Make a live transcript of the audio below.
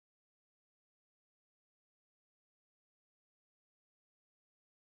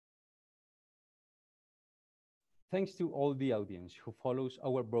Thanks to all the audience who follows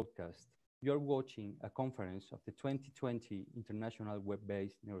our broadcast. You are watching a conference of the 2020 International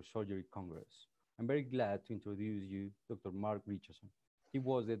Web-Based Neurosurgery Congress. I'm very glad to introduce you Dr. Mark Richardson. He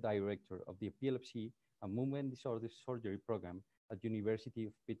was the director of the Epilepsy and Movement Disorders Surgery Program at University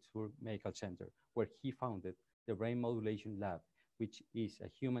of Pittsburgh Medical Center, where he founded the Brain Modulation Lab, which is a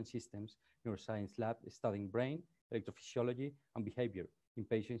human systems neuroscience lab studying brain, electrophysiology, and behavior in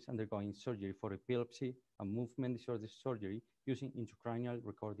patients undergoing surgery for epilepsy and movement disorder surgery using intracranial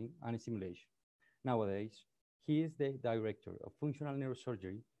recording and stimulation. Nowadays, he is the director of functional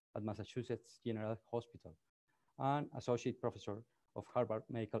neurosurgery at Massachusetts General Hospital and associate professor of Harvard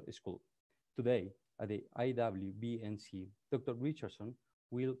Medical School. Today, at the IWBNC, Dr. Richardson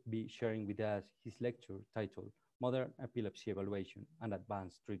will be sharing with us his lecture titled Modern Epilepsy Evaluation and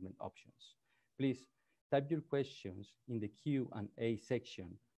Advanced Treatment Options. Please type your questions in the Q&A section,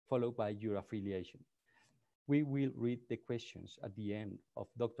 followed by your affiliation. We will read the questions at the end of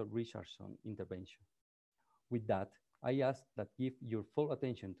Dr. Richardson's intervention. With that, I ask that give your full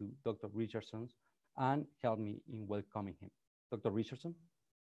attention to Dr. Richardson and help me in welcoming him. Dr. Richardson,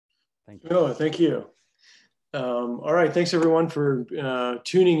 thank you. Oh, thank you. All right, thanks everyone for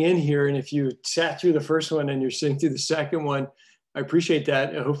tuning in here. And if you sat through the first one and you're sitting through the second one, I appreciate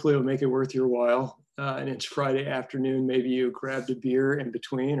that. Hopefully it'll make it worth your while. And it's Friday afternoon, maybe you grabbed a beer in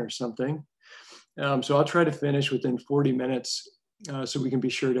between or something. So I'll try to finish within 40 minutes so we can be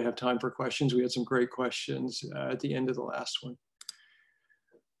sure to have time for questions. We had some great questions at the end of the last one.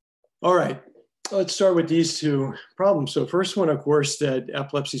 All right, let's start with these two problems. So first one, of course, that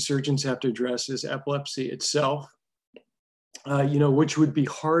epilepsy surgeons have to address is epilepsy itself, which would be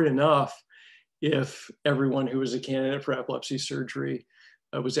hard enough if everyone who was a candidate for epilepsy surgery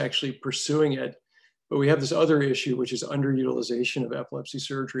was actually pursuing it. But we have this other issue, which is underutilization of epilepsy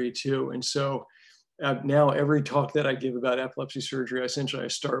surgery too. And so now every talk that I give about epilepsy surgery, essentially I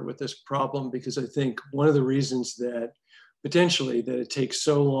start with this problem because I think one of the reasons that potentially that it takes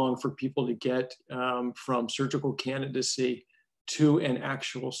so long for people to get from surgical candidacy to an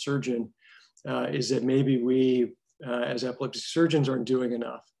actual surgeon is that maybe we as epilepsy surgeons aren't doing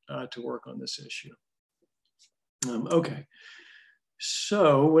enough to work on this issue. Okay.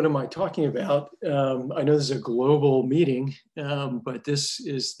 So what am I talking about? I know this is a global meeting, but this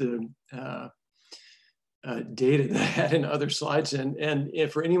is the data that I had in other slides. And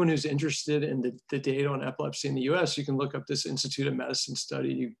if for anyone who's interested in the data on epilepsy in the US, you can look up this Institute of Medicine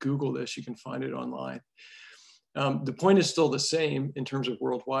study. You Google this, you can find it online. The point is still the same in terms of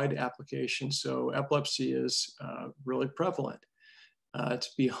worldwide application. So epilepsy is really prevalent.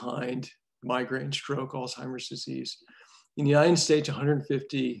 It's behind migraine, stroke, Alzheimer's disease. In the United States,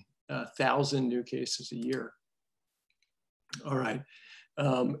 150,000 new cases a year. All right.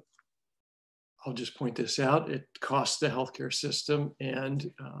 I'll just point this out. It costs the healthcare system and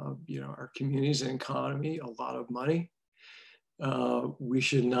our communities and economy a lot of money. We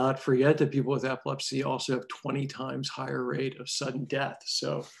should not forget that people with epilepsy also have 20 times higher rate of sudden death.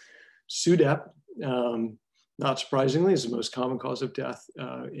 So SUDEP, not surprisingly, is the most common cause of death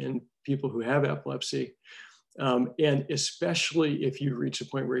in people who have epilepsy. And especially if you reach a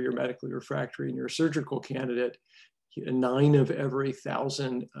point where you're medically refractory and you're a surgical candidate, 9 of every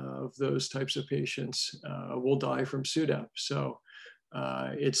 1,000 of those types of patients will die from SUDEP. So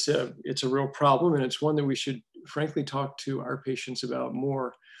it's a real problem, and it's one that we should frankly talk to our patients about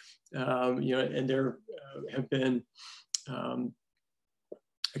more. And there have been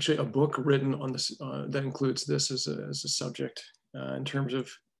actually a book written on this that includes this as a subject in terms of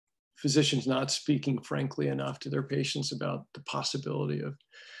physicians not speaking frankly enough to their patients about the possibility of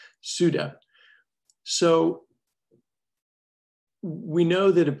SUDEP. So we know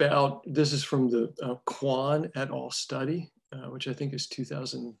that this is from the Kwan et al. Study, which I think is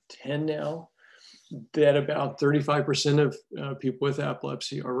 2010 now, that about 35% of people with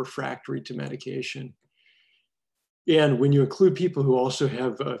epilepsy are refractory to medication. And when you include people who also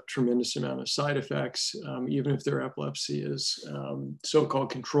have a tremendous amount of side effects, even if their epilepsy is so-called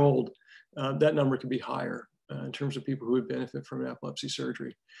controlled, that number can be higher in terms of people who would benefit from epilepsy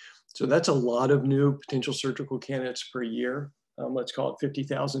surgery. So that's a lot of new potential surgical candidates per year. Let's call it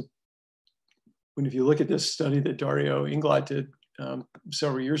 50,000. When if you look at this study that Dario Inglot did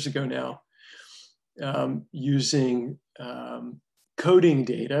several years ago now, using coding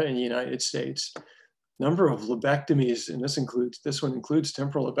data in the United States, number of lobectomies, and this one includes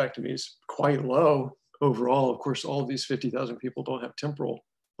temporal lobectomies, quite low overall. Of course, all of these 50,000 people don't have temporal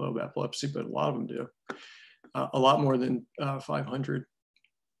lobe epilepsy, but a lot of them do. A lot more than 500.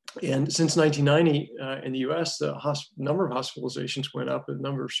 And since 1990 in the US, the number of hospitalizations went up and the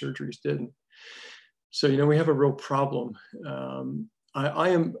number of surgeries didn't. So, we have a real problem. I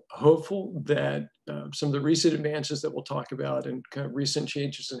am hopeful that some of the recent advances that we'll talk about and kind of recent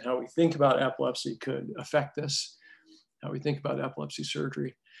changes in how we think about epilepsy could affect this, how we think about epilepsy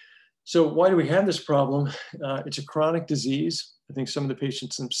surgery. So why do we have this problem? It's a chronic disease. I think some of the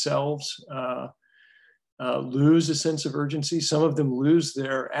patients themselves lose a sense of urgency. Some of them lose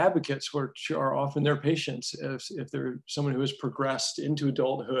their advocates, which are often their patients, if they're someone who has progressed into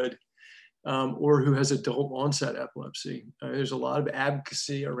adulthood or who has adult onset epilepsy. There's a lot of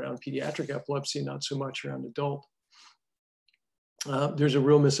advocacy around pediatric epilepsy, not so much around adult. There's a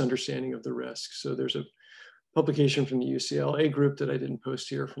real misunderstanding of the risk. So there's a publication from the UCLA group that I didn't post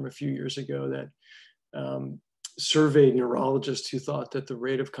here from a few years ago that surveyed neurologists who thought that the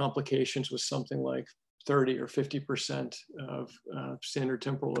rate of complications was something like 30 or 50% of standard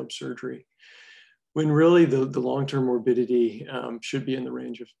temporal lobe surgery, when really the long-term morbidity should be in the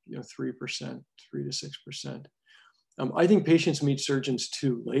range of 3%, 3 to 6%. I think patients meet surgeons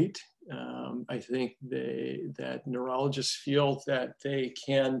too late. I think that neurologists feel that they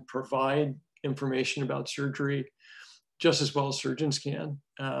can provide information about surgery just as well as surgeons can,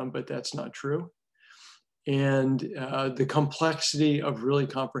 but that's not true. And the complexity of really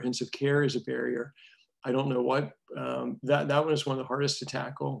comprehensive care is a barrier. I don't know what, that one is one of the hardest to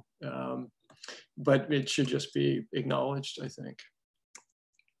tackle, but it should just be acknowledged, I think.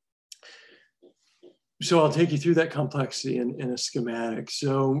 So I'll take you through that complexity in a schematic.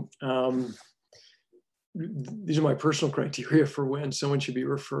 So these are my personal criteria for when someone should be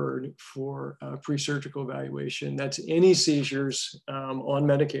referred for pre-surgical evaluation. That's any seizures on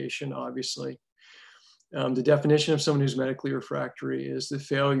medication, obviously. The definition of someone who's medically refractory is the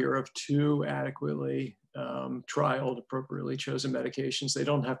failure of 2 adequately trialed, appropriately chosen medications. They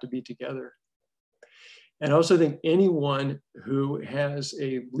don't have to be together. And I also think anyone who has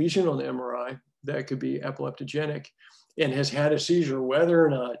a lesion on the MRI that could be epileptogenic and has had a seizure, whether or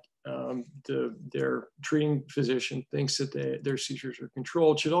not their treating physician thinks that their seizures are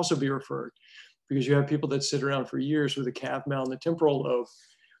controlled, should also be referred, because you have people that sit around for years with a calf mal in the temporal lobe,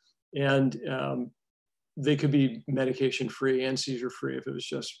 and they could be medication-free and seizure-free if it was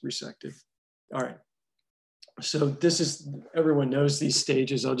just resected. All right. So this is, everyone knows these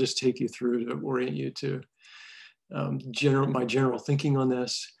stages. I'll just take you through to orient you to my general thinking on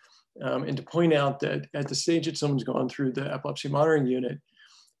this, and to point out that at the stage that someone's gone through the epilepsy monitoring unit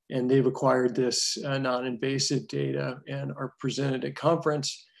and they've acquired this non-invasive data and are presented at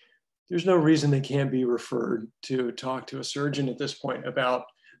conference, there's no reason they can't be referred to talk to a surgeon at this point about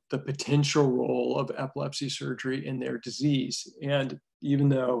the potential role of epilepsy surgery in their disease. And even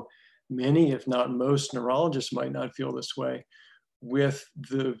though many, if not most, neurologists might not feel this way, with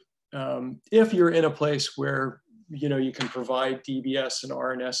the, if you're in a place where you can provide DBS and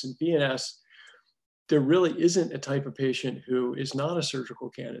RNS and BNS, there really isn't a type of patient who is not a surgical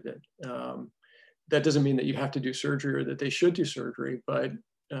candidate. That doesn't mean that you have to do surgery or that they should do surgery, but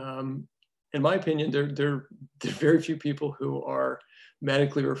in my opinion, there are very few people who are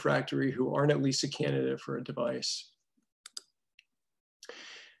medically refractory who aren't at least a candidate for a device.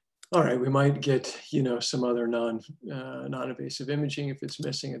 All right, we might get, some other non-invasive imaging if it's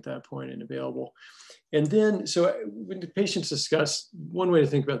missing at that point and available. And then, so when the patients discuss, one way to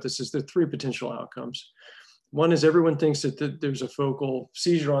think about this is the 3 potential outcomes. One is everyone thinks that there's a focal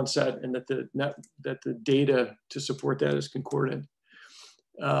seizure onset and that the data to support that is concordant.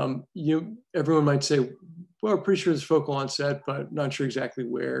 Everyone might say, well, I'm pretty sure there's focal onset, but not sure exactly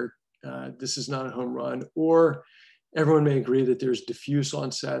where. This is not a home run. Or everyone may agree that there's diffuse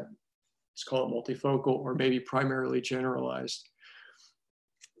onset. Let's call it multifocal, or maybe primarily generalized.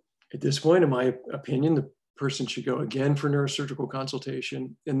 At this point, in my opinion, the person should go again for neurosurgical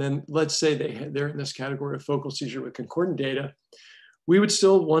consultation. And then let's say they're in this category of focal seizure with concordant data. We would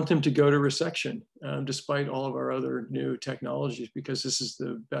still want them to go to resection, despite all of our other new technologies, because this is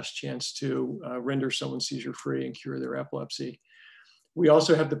the best chance to render someone seizure-free and cure their epilepsy. We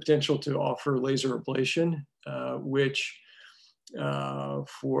also have the potential to offer laser ablation, which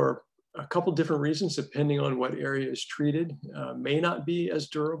for a couple different reasons, depending on what area is treated, may not be as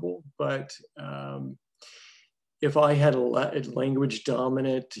durable, but if I had a language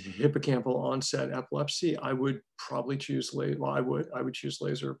dominant hippocampal onset epilepsy, I would probably choose, I would choose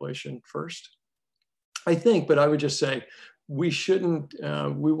laser ablation first, I think, but I would just say we shouldn't,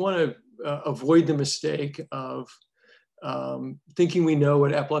 we want to avoid the mistake of thinking we know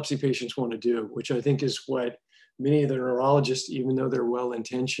what epilepsy patients want to do, which I think is what many of the neurologists, even though they're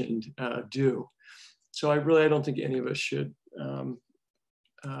well-intentioned, do. So I don't think any of us should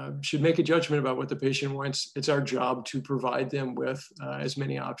make a judgment about what the patient wants. It's our job to provide them with as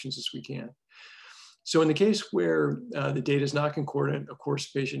many options as we can. So in the case where the data is not concordant, of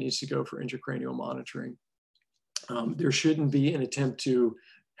course, the patient needs to go for intracranial monitoring. There shouldn't be an attempt to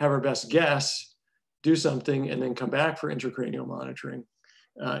have our best guess, do something, and then come back for intracranial monitoring.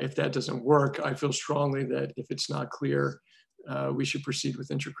 If that doesn't work, I feel strongly that if it's not clear, we should proceed with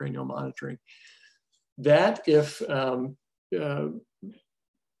intracranial monitoring. That, if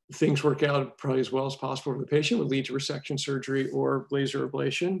things work out probably as well as possible for the patient, would lead to resection surgery or laser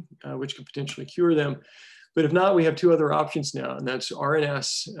ablation, which could potentially cure them. But if not, we have two other options now, and that's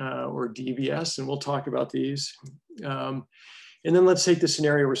RNS or DBS, and we'll talk about these. And then let's take the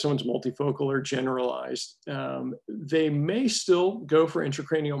scenario where someone's multifocal or generalized. They may still go for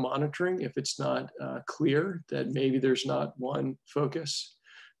intracranial monitoring if it's not clear that maybe there's not one focus,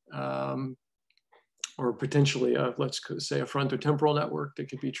 or potentially, let's say, a frontotemporal network that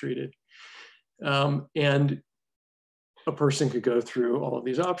could be treated. And a person could go through all of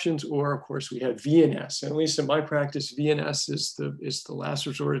these options, or of course we have VNS. And at least in my practice, VNS is the last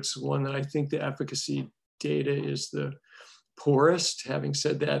resort. It's the one that I think the efficacy data is the poorest. Having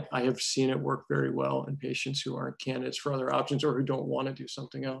said that, I have seen it work very well in patients who aren't candidates for other options or who don't want to do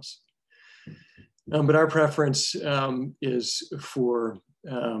something else. But our preference is for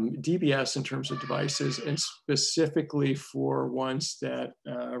DBS in terms of devices, and specifically for ones that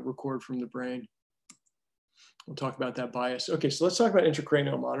record from the brain. We'll talk about that bias. Okay, so let's talk about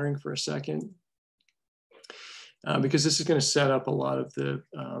intracranial monitoring for a second, because this is going to set up a lot of the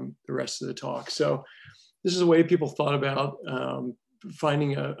rest of the talk. So this is a way people thought about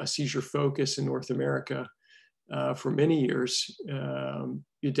finding a seizure focus in North America for many years,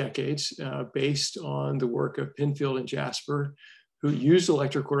 decades, based on the work of Pinfield and Jasper, who used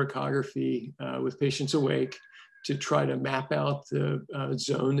electrocorticography with patients awake to try to map out the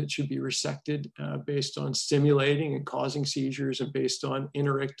zone that should be resected based on stimulating and causing seizures, and based on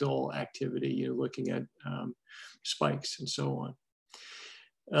interictal activity, looking at spikes and so on.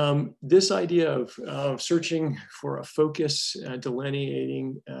 This idea of searching for a focus,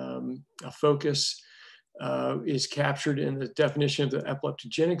 delineating a focus, is captured in the definition of the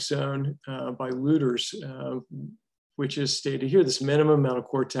epileptogenic zone by Luters, which is stated here: this minimum amount of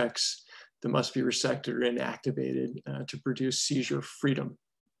cortex that must be resected or inactivated to produce seizure freedom.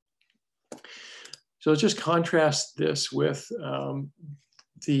 So let's just contrast this with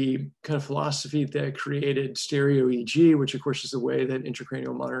the kind of philosophy that created stereo EEG, which of course is the way that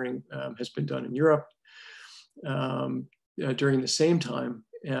intracranial monitoring has been done in Europe during the same time.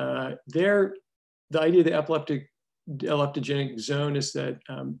 The idea of the epileptogenic zone is that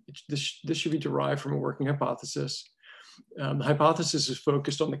this should be derived from a working hypothesis. The hypothesis is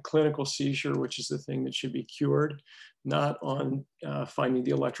focused on the clinical seizure, which is the thing that should be cured, not on finding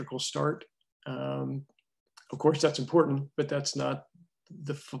the electrical start. Of course, that's important, but that's not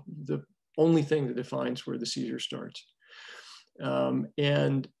the only thing that defines where the seizure starts.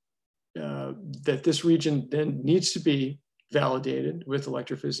 And that this region then needs to be validated with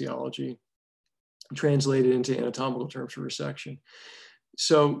electrophysiology, translated into anatomical terms for resection.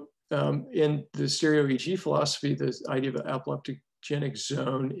 So in the stereo EEG philosophy, the idea of an epileptogenic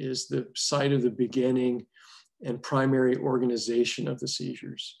zone is the site of the beginning and primary organization of the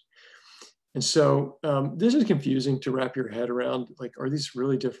seizures. And so this is confusing to wrap your head around. Like, are these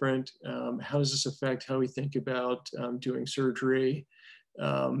really different? How does this affect how we think about doing surgery?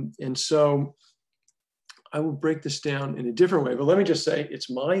 And so I will break this down in a different way, but let me just say it's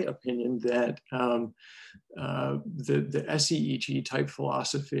my opinion that the SEEG type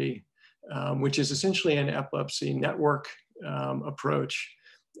philosophy, which is essentially an epilepsy network approach,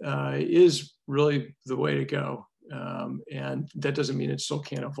 is really the way to go. And that doesn't mean it still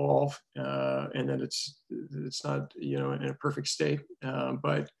can't evolve, and that it's not in a perfect state.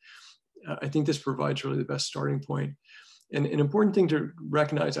 But I think this provides really the best starting point. And an important thing to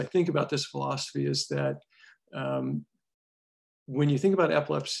recognize, I think, about this philosophy is that when you think about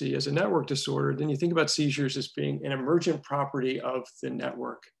epilepsy as a network disorder, then you think about seizures as being an emergent property of the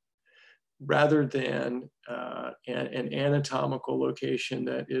network, rather than an anatomical location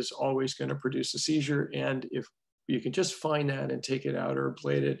that is always going to produce a seizure. And if you can just find that and take it out or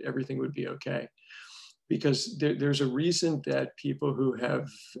ablate it, everything would be okay. Because there's a reason that people who have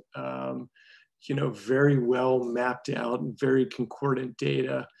very well mapped out and very concordant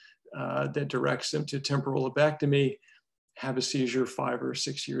data that directs them to temporal lobectomy have a seizure 5 or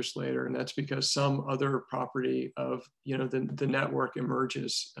 6 years later. And that's because some other property of the network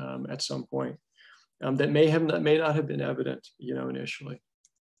emerges at some point that may not have been evident initially.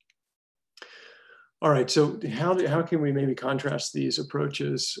 All right, so how can we maybe contrast these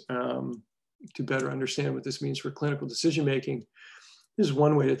approaches to better understand what this means for clinical decision making? This is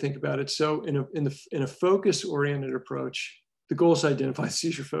one way to think about it. So in a focus-oriented approach, the goal is to identify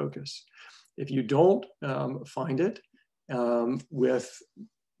seizure focus. If you don't find it with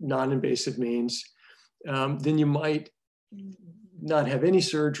non-invasive means, then you might not have any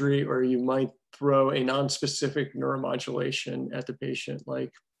surgery, or you might throw a non-specific neuromodulation at the patient,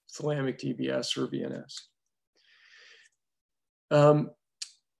 like thalamic DBS or VNS.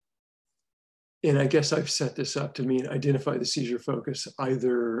 And I guess I've set this up to mean identify the seizure focus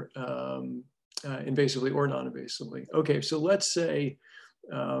either invasively or non-invasively. Okay, so let's say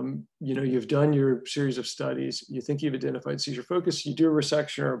you've done your series of studies, you think you've identified seizure focus, you do a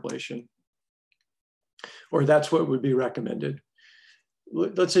resection or ablation, or that's what would be recommended.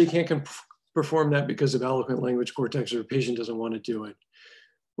 Let's say you can't perform that because of eloquent language cortex, or the patient doesn't want to do it.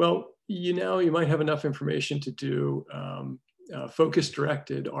 Well, you might have enough information to do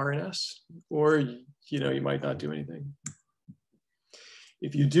focus-directed RNS, or you might not do anything.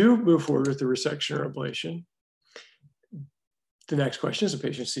 If you do move forward with the resection or ablation, the next question is, the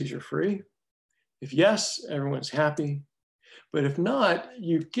patient seizure-free? If yes, everyone's happy. But if not,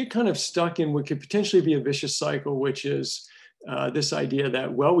 you get kind of stuck in what could potentially be a vicious cycle, which is this idea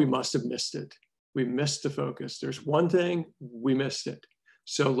that, well, we must have missed it. We missed the focus. There's one thing, we missed it.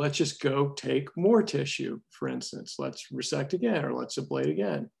 So let's just go take more tissue, for instance. Let's resect again, or let's ablate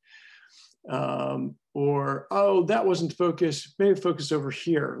again. Or, oh, that wasn't focus, maybe focus over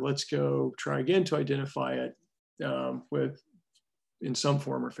here. Let's go try again to identify it in some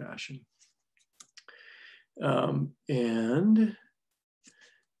form or fashion.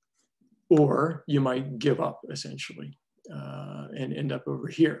 Or you might give up, essentially, and end up over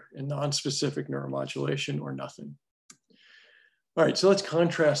here in non-specific neuromodulation or nothing. All right, so let's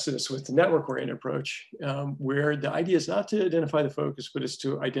contrast this with the network-oriented approach, where the idea is not to identify the focus, but it's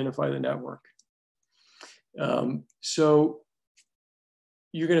to identify the network. So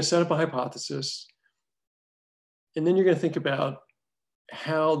you're going to set up a hypothesis, and then you're going to think about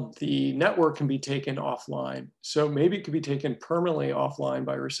how the network can be taken offline. So maybe it could be taken permanently offline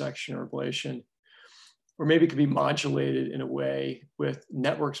by resection or ablation, or maybe it could be modulated in a way with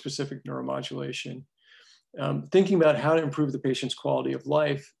network-specific neuromodulation. Thinking about how to improve the patient's quality of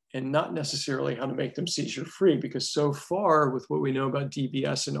life, and not necessarily how to make them seizure-free, because so far with what we know about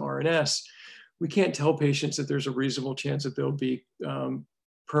DBS and RNS, we can't tell patients that there's a reasonable chance that they'll be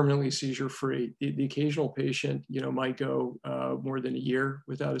permanently seizure-free. The occasional patient, might go more than a year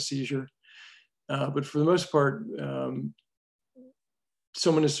without a seizure. But for the most part,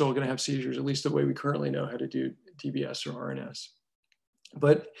 someone is still going to have seizures, at least the way we currently know how to do DBS or RNS.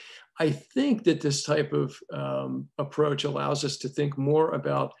 But I think that this type of approach allows us to think more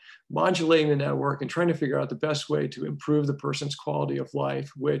about modulating the network and trying to figure out the best way to improve the person's quality of life,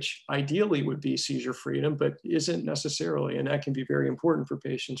 which ideally would be seizure freedom, but isn't necessarily. And that can be very important for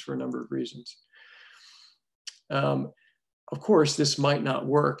patients for a number of reasons. Of course, this might not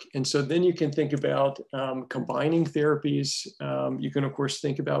work. And so then you can think about combining therapies. You can, of course,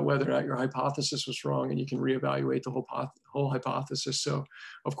 think about whether or not your hypothesis was wrong, and you can reevaluate the whole hypothesis. So,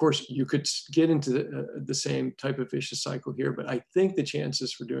 of course, you could get into the same type of vicious cycle here, but I think the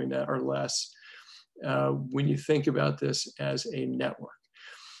chances for doing that are less when you think about this as a network.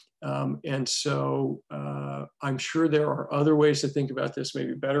 And so I'm sure there are other ways to think about this,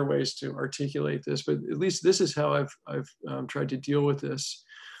 maybe better ways to articulate this, but at least this is how I've tried to deal with this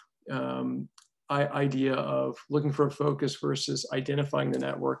idea of looking for a focus versus identifying the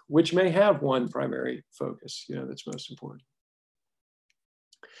network, which may have one primary focus, that's most important.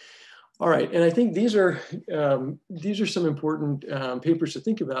 All right, and I think these are some important papers to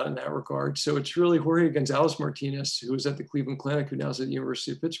think about in that regard. So it's really Jorge Gonzalez-Martinez, who was at the Cleveland Clinic, who now is at the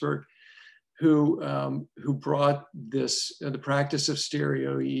University of Pittsburgh, who brought this the practice of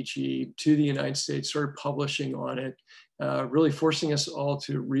stereo EEG to the United States, started publishing on it, really forcing us all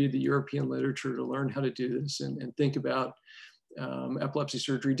to read the European literature to learn how to do this and think about epilepsy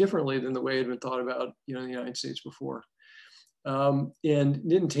surgery differently than the way it had been thought about, in the United States before. And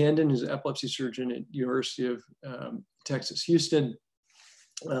Nitin Tandon, who's an epilepsy surgeon at University of Texas, Houston,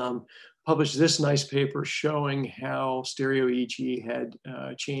 published this nice paper showing how stereo EEG had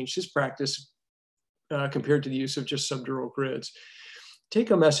changed his practice compared to the use of just subdural grids.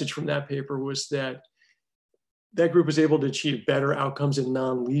 Take-home message from that paper was that that group was able to achieve better outcomes in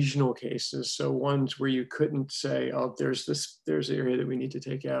non-lesional cases. So ones where you couldn't say, oh, there's the area that we need to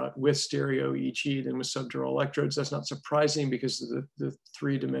take out with stereo EEG than with subdural electrodes. That's not surprising because of the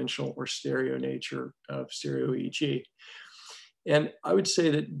three-dimensional or stereo nature of stereo EEG. And I would say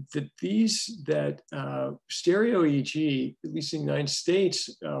that stereo EEG, at least in the United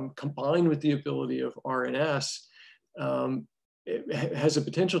States, combined with the ability of RNS, it has a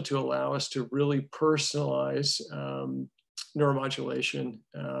potential to allow us to really personalize neuromodulation,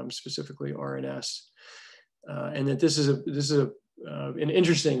 specifically RNS, and that this is an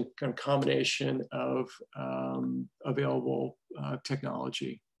interesting kind of combination of available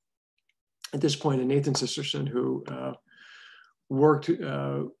technology. At this point, Nathan Sisterson, who worked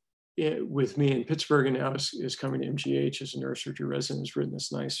with me in Pittsburgh and now is coming to MGH as a neurosurgery resident, has written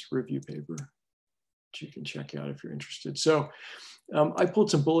this nice review paper, which you can check out if you're interested. So I pulled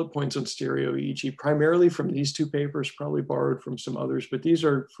some bullet points on stereo EEG, primarily from these two papers, probably borrowed from some others, but these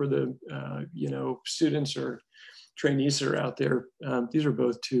are for the students or trainees that are out there. These are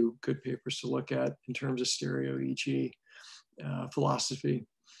both two good papers to look at in terms of stereo EEG philosophy.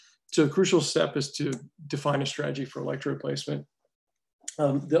 So the crucial step is to define a strategy for electrode placement.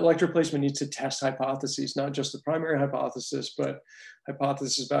 The electrode placement needs to test hypotheses, not just the primary hypothesis, but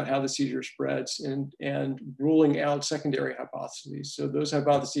hypotheses about how the seizure spreads and ruling out secondary hypotheses. So those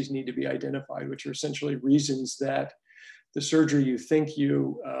hypotheses need to be identified, which are essentially reasons that the surgery you think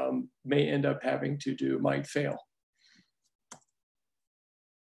you may end up having to do might fail.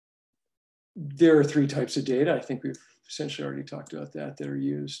 There are three types of data. I think we've essentially already talked about that are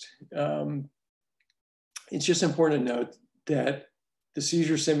used. It's just important to note that the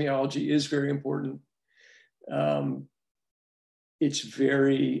seizure semiology is very important. It's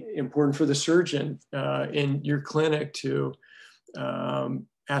very important for the surgeon in your clinic to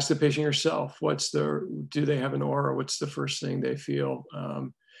ask the patient yourself, do they have an aura? What's the first thing they feel?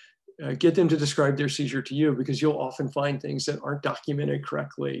 Get them to describe their seizure to you, because you'll often find things that aren't documented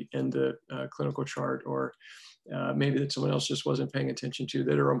correctly in the clinical chart, or maybe that someone else just wasn't paying attention to,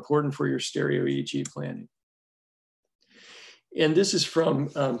 that are important for your stereo EEG planning. And this is from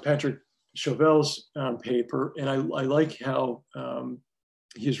Patrick Chauvel's paper, and I like how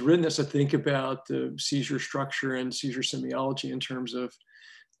he's written this to think about the seizure structure and seizure semiology in terms of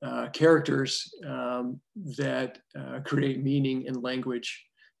characters that create meaning in language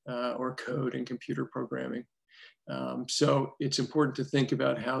or code and computer programming. So it's important to think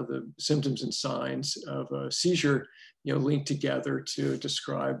about how the symptoms and signs of a seizure, link together to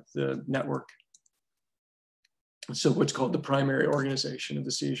describe the network. So what's called the primary organization of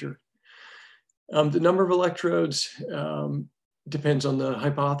the seizure. The number of electrodes depends on the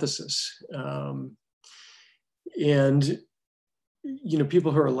hypothesis. And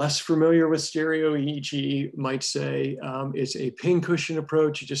people who are less familiar with stereo EEG might say it's a pincushion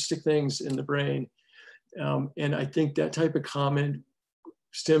approach. You just stick things in the brain. And I think that type of comment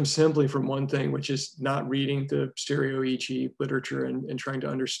stems simply from one thing, which is not reading the stereo EEG literature and trying to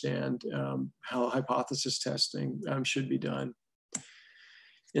understand how hypothesis testing should be done,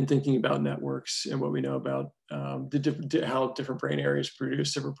 and thinking about networks and what we know about how different brain areas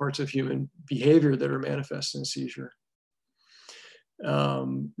produce different parts of human behavior that are manifest in seizure.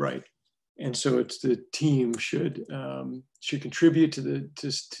 Right. And so it's the team should contribute to the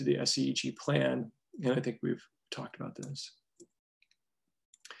SEEG plan. And I think we've talked about this.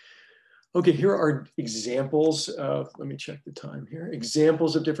 Okay, here are examples of, let me check the time here,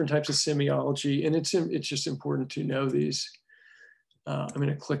 examples of different types of semiology. And it's just important to know these. I'm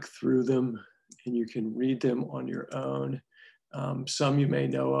gonna click through them and you can read them on your own. Some you may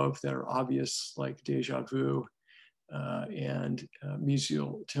know of that are obvious, like déjà vu and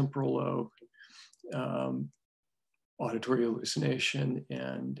mesial temporal lobe, auditory hallucination,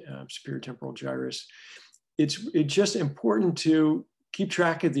 and superior temporal gyrus. It's just important to keep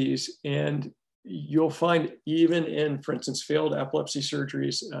track of these, and you'll find even in, for instance, failed epilepsy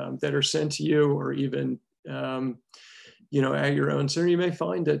surgeries that are sent to you, or even at your own center, you may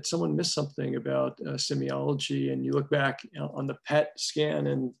find that someone missed something about semiology, and you look back on the PET scan,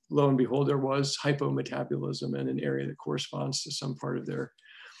 and lo and behold, there was hypometabolism in an area that corresponds to some part of their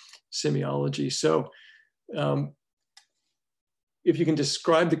semiology. So if you can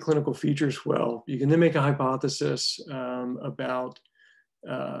describe the clinical features well, you can then make a hypothesis about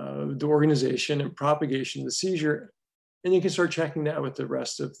the organization and propagation of the seizure, and you can start checking that with the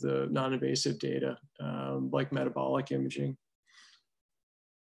rest of the non-invasive data, like metabolic imaging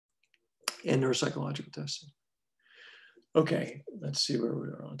and neuropsychological testing. Okay, let's see where we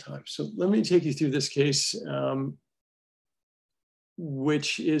are on time. So let me take you through this case,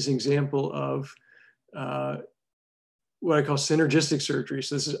 which is an example of what I call synergistic surgery.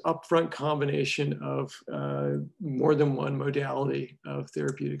 So this is upfront combination of more than one modality of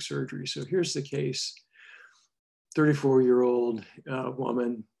therapeutic surgery. So here's the case: 34-year-old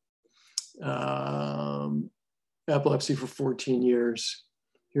woman, epilepsy for 14 years.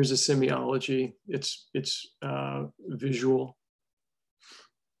 Here's a semiology. It's visual.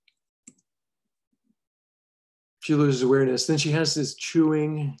 she loses awareness. Then she has this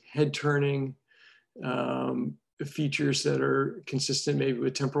chewing, head turning, features that are consistent maybe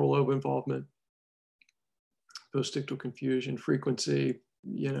with temporal lobe involvement, postictal confusion, frequency,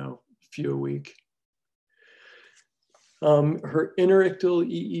 few a week. Her interictal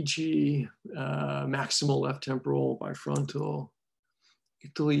EEG, maximal left temporal, bifrontal,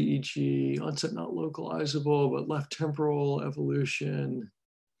 ictal EEG, onset not localizable, but left temporal evolution,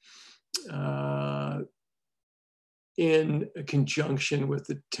 in conjunction with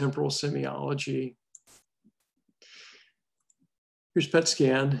the temporal semiology. Here's PET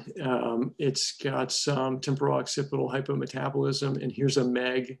scan. It's got some temporal occipital hypometabolism, and here's a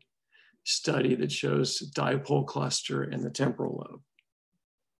MEG study that shows dipole cluster in the temporal lobe.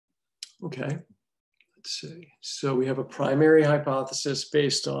 Okay, let's see. So we have a primary hypothesis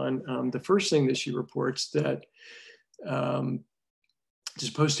based on the first thing that she reports, that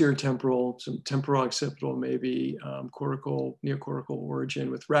just posterior temporal, some temporal occipital, maybe cortical, neocortical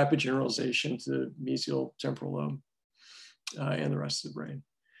origin with rapid generalization to the mesial temporal lobe. And the rest of the brain.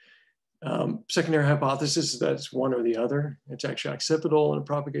 Secondary hypothesis is that it's one or the other. It's actually occipital and it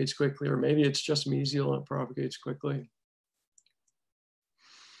propagates quickly, or maybe it's just mesial and it propagates quickly.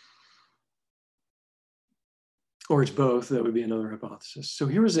 Or it's both. That would be another hypothesis. So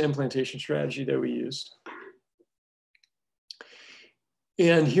here was the implantation strategy that we used.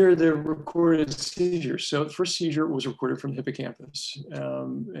 And here are the recorded seizures. So the first seizure was recorded from the hippocampus.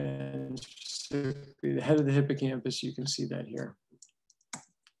 And specifically the head of the hippocampus, you can see that here.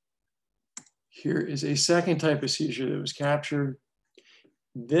 Here is a second type of seizure that was captured.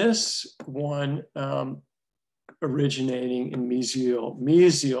 This one originating in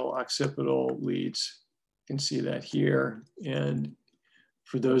mesial occipital leads. You can see that here. And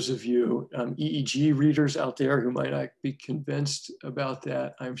for those of you EEG readers out there who might not be convinced about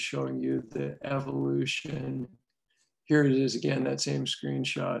that, I'm showing you the evolution. Here it is again, that same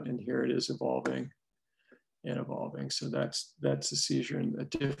screenshot, and here it is evolving and evolving. So that's a seizure, and a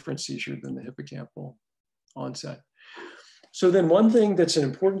different seizure than the hippocampal onset. So then one thing that's an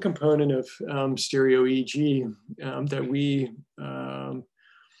important component of stereo EEG that we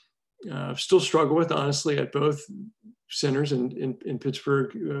still struggle with, honestly, at both centers in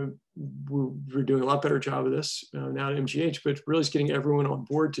Pittsburgh, we're doing a lot better job of this now at MGH, but really is getting everyone on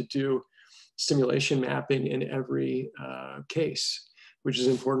board to do stimulation mapping in every case, which is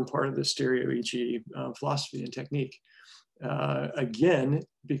an important part of the stereo EEG philosophy and technique. Again,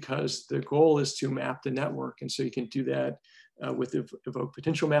 because the goal is to map the network, and so you can do that with evoked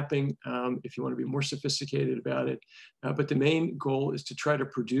potential mapping if you want to be more sophisticated about it. But the main goal is to try to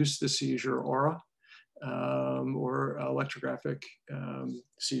produce the seizure aura or electrographic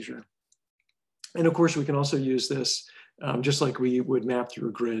seizure. And of course, we can also use this just like we would map through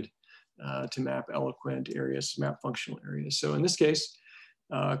a grid to map eloquent areas, map functional areas. So in this case,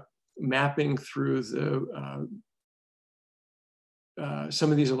 mapping through the some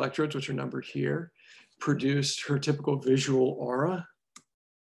of these electrodes, which are numbered here, produced her typical visual aura,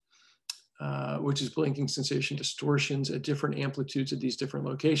 which is blinking sensation distortions at different amplitudes at these different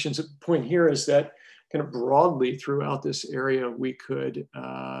locations. The point here is that kind of broadly throughout this area, we could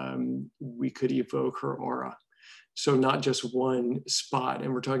evoke her aura. So not just one spot,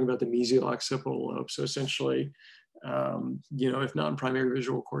 and we're talking about the mesial occipital lobe. So essentially, if not in primary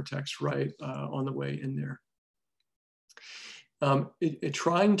visual cortex, right on the way in there.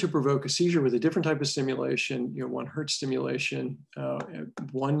 Trying to provoke a seizure with a different type of stimulation, 1 hertz stimulation,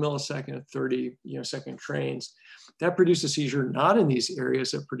 1 millisecond at 30 second trains, that produced a seizure not in these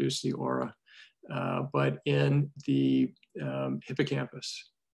areas that produce the aura, but in the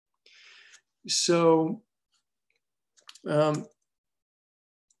hippocampus. So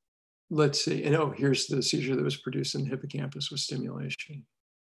let's see, and here's the seizure that was produced in the hippocampus with stimulation.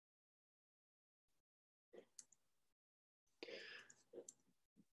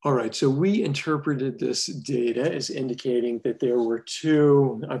 All right, so we interpreted this data as indicating that there were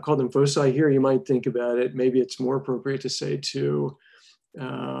 2, I call them foci here, you might think about it, maybe it's more appropriate to say 2,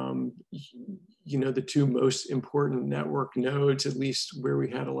 the 2 most important network nodes, at least where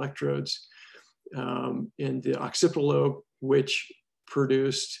we had electrodes, in the occipital lobe, which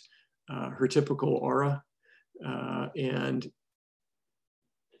produced her typical aura, and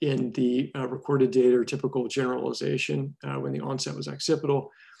in the recorded data, or typical generalization when the onset was occipital.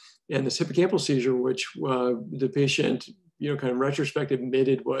 And this hippocampal seizure, which the patient, kind of retrospective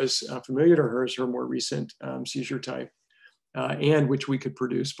admitted was familiar to her as her more recent seizure type, and which we could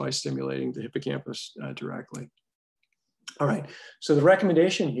produce by stimulating the hippocampus directly. All right, so the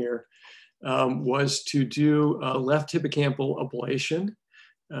recommendation here was to do a left hippocampal ablation,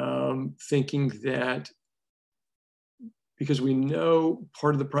 thinking that because we know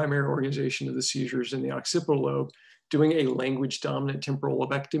part of the primary organization of the seizures in the occipital lobe. Doing a language dominant temporal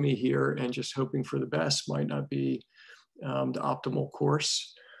lobectomy here and just hoping for the best might not be the optimal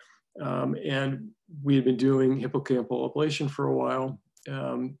course. And we had been doing hippocampal ablation for a while.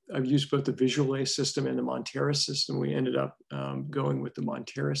 I've used both the Visualase system and the Montera system. We ended up going with the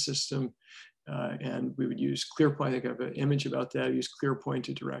Montera system, and we would use ClearPoint. I think I have an image about that. I use ClearPoint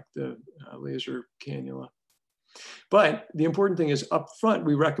to direct the laser cannula. But the important thing is up front,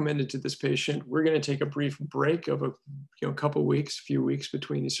 we recommended to this patient, we're going to take a brief break of a couple weeks, few weeks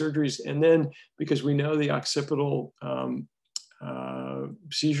between the surgeries. And then because we know the occipital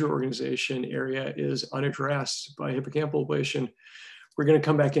seizure organization area is unaddressed by hippocampal ablation, we're going to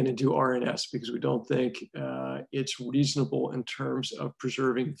come back in and do RNS because we don't think it's reasonable in terms of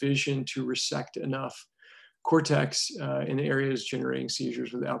preserving vision to resect enough cortex in areas generating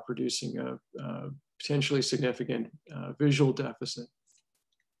seizures without producing a potentially significant visual deficit.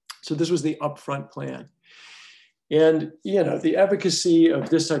 So this was the upfront plan. And, the efficacy of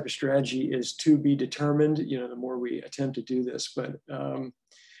this type of strategy is to be determined, the more we attempt to do this. But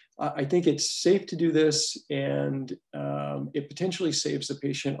I think it's safe to do this, and it potentially saves the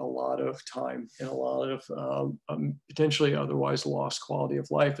patient a lot of time and a lot of potentially otherwise lost quality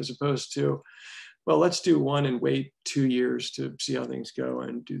of life, as opposed to, well, let's do one and wait 2 years to see how things go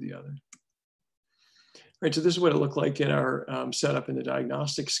and do the other. All right, so this is what it looked like in our setup in the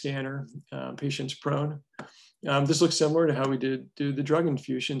diagnostic scanner, patients prone. This looks similar to how we do the drug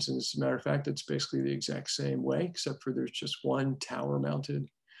infusions. And as a matter of fact, it's basically the exact same way, except for there's just one tower mounted.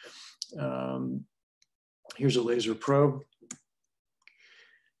 Here's a laser probe.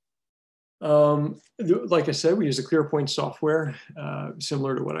 Like I said, we use a ClearPoint software,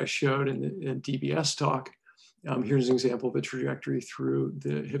 similar to what I showed in the DBS talk. Here's an example of a trajectory through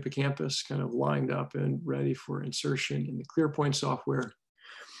the hippocampus, kind of lined up and ready for insertion in the ClearPoint software.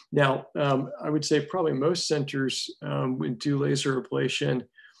 Now, I would say probably most centers would do laser ablation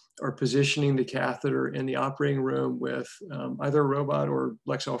are positioning the catheter in the operating room with either a robot or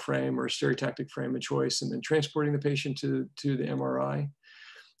Lexel frame or a stereotactic frame of choice, and then transporting the patient to the MRI,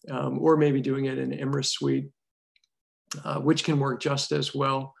 or maybe doing it in an MRI suite, which can work just as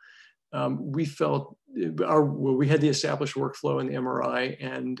well. We felt we had the established workflow in the MRI,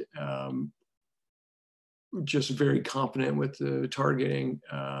 and just very confident with the targeting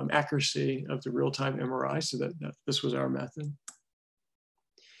accuracy of the real-time MRI, so that this was our method.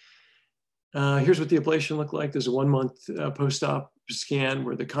 Here's what the ablation looked like. There's a 1 month post-op scan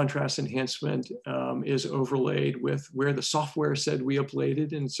where the contrast enhancement is overlaid with where the software said we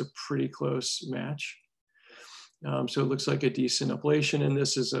ablated, and it's a pretty close match. So it looks like a decent ablation, and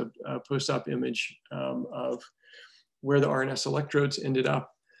this is a post-op image of where the RNS electrodes ended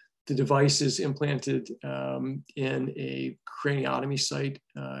up. The device is implanted in a craniotomy site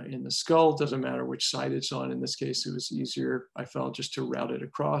in the skull. Doesn't matter which side it's on. In this case, it was easier, I felt, just to route it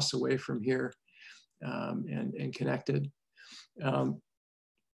across away from here and connected.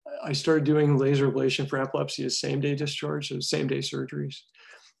 I started doing laser ablation for epilepsy as same-day discharge, so same-day surgeries.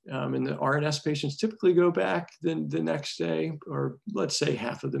 And the RNS patients typically go back the next day, or let's say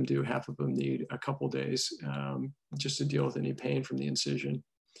half of them do, half of them need a couple days just to deal with any pain from the incision.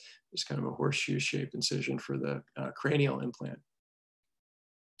 It's kind of a horseshoe-shaped incision for the cranial implant.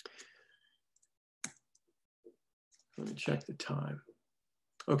 Let me check the time.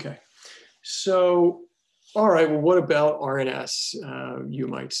 Okay, so, all right, well, what about RNS, you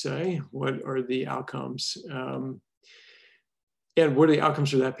might say? What are the outcomes? And what are the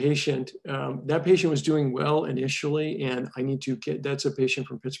outcomes for that patient? That patient was doing well initially, and I need to get, that's a patient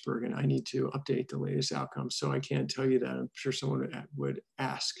from Pittsburgh, and I need to update the latest outcomes. So I can't tell you that. I'm sure someone would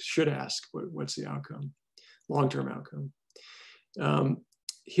ask, should ask, what's the outcome, long-term outcome.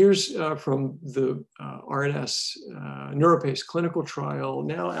 Here's from the RNS NeuroPace clinical trial,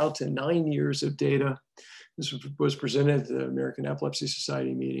 now out to 9 years of data. This was presented at the American Epilepsy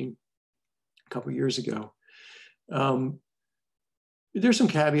Society meeting a couple years ago. There's some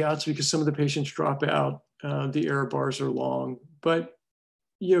caveats because some of the patients drop out, the error bars are long, but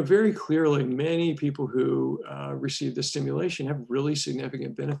very clearly many people who receive the stimulation have really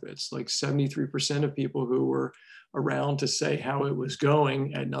significant benefits. Like 73% of people who were around to say how it was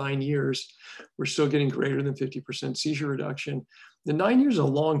going at 9 years were still getting greater than 50% seizure reduction. The 9 years is a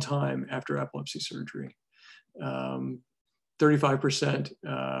long time after epilepsy surgery. 35%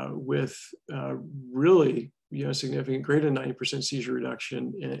 with really significant, greater than 90% seizure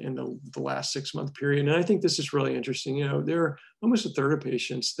reduction in the last 6 month period. And I think this is really interesting. There are almost a third of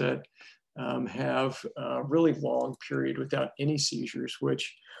patients that have a really long period without any seizures,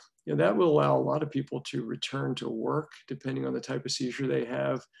 which that will allow a lot of people to return to work, depending on the type of seizure they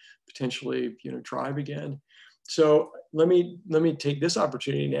have, potentially drive again. So let me take this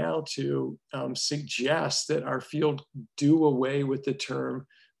opportunity now to suggest that our field do away with the term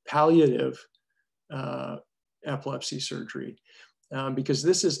palliative epilepsy surgery, because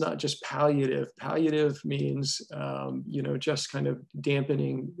this is not just palliative. Palliative means just kind of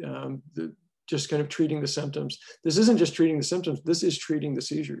dampening just kind of treating the symptoms. This isn't just treating the symptoms, this is treating the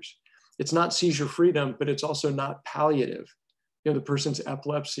seizures. It's not seizure freedom, but it's also not palliative. The person's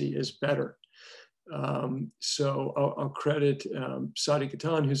epilepsy is better. So I'll credit Sadi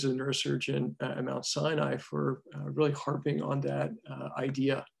Katan, who's a neurosurgeon at Mount Sinai, for really harping on that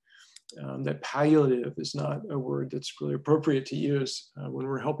idea, that palliative is not a word that's really appropriate to use when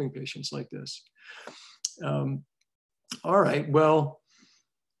we're helping patients like this. All right, well,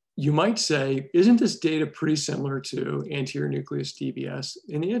 you might say, isn't this data pretty similar to anterior nucleus DBS?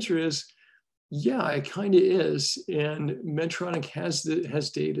 And the answer is, yeah, it kind of is. And Medtronic has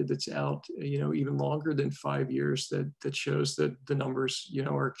data that's out, even longer than 5 years that shows that the numbers,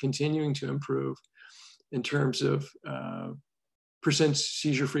 are continuing to improve in terms of percent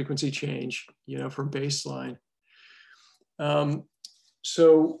seizure frequency change, from baseline.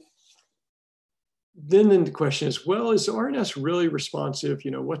 So then the question is, well, is RNS really responsive?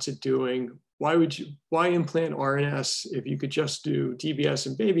 What's it doing? Why implant RNS if you could just do DBS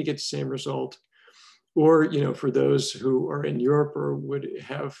and baby get the same result? Or, for those who are in Europe or would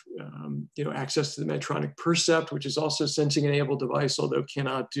have, access to the Medtronic Percept, which is also a sensing enabled device, although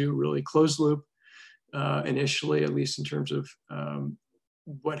cannot do really closed loop initially, at least in terms of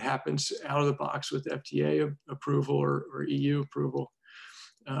what happens out of the box with FDA approval or EU approval.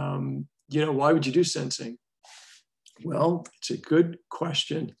 Why would you do sensing? Well, it's a good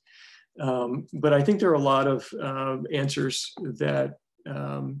question. But I think there are a lot of answers that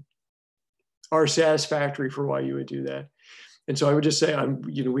are satisfactory for why you would do that. And so I would just say,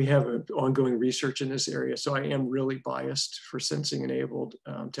 we have ongoing research in this area. So I am really biased for sensing enabled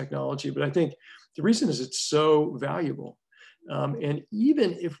technology, but I think the reason is it's so valuable. And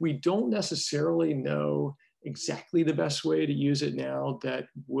even if we don't necessarily know exactly the best way to use it now that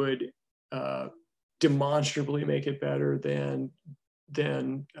would demonstrably make it better than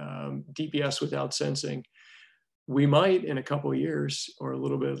DBS without sensing, we might in a couple of years or a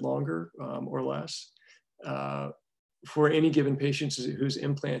little bit longer or less for any given patient who's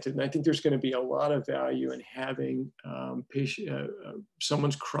implanted. And I think there's going to be a lot of value in having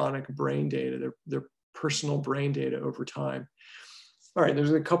someone's chronic brain data, their personal brain data over time. All right,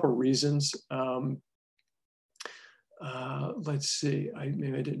 there's a couple of reasons. Let's see,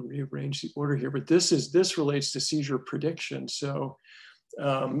 maybe I didn't rearrange the order here, but this relates to seizure prediction. So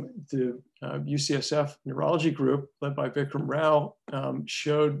the UCSF neurology group led by Vikram Rao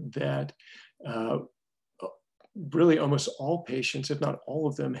showed that really almost all patients, if not all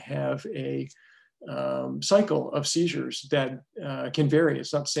of them, have a cycle of seizures that can vary.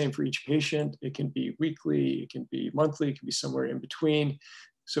 It's not the same for each patient. It can be weekly, it can be monthly, it can be somewhere in between.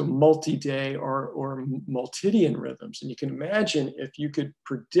 So multi-day or multidian rhythms. And you can imagine if you could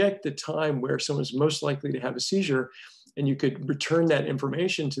predict the time where someone's most likely to have a seizure and you could return that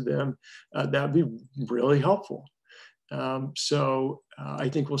information to them, that would be really helpful. So I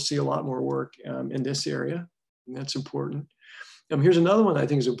think we'll see a lot more work in this area, and that's important. Here's another one I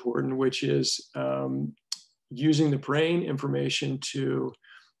think is important, which is using the brain information to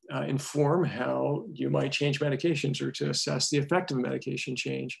inform how you might change medications or to assess the effect of a medication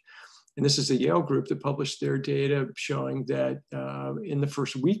change. And this is the Yale group that published their data showing that in the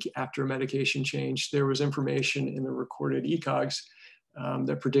first week after a medication change, there was information in the recorded ECOGs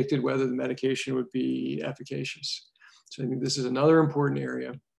that predicted whether the medication would be efficacious. So I think this is another important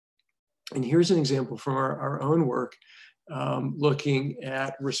area. And here's an example from our own work looking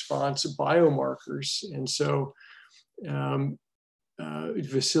at response biomarkers. And so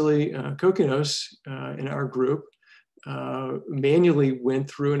Vasily Kokinos in our group manually went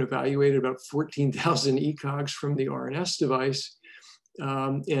through and evaluated about 14,000 ECOGs from the RNS device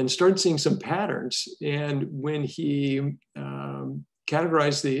and started seeing some patterns. And when he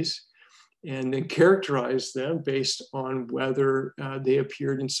categorized these and then characterized them based on whether they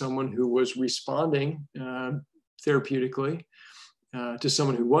appeared in someone who was responding therapeutically to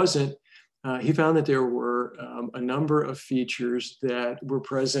someone who wasn't, he found that there were a number of features that were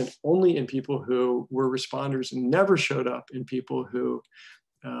present only in people who were responders and never showed up in people who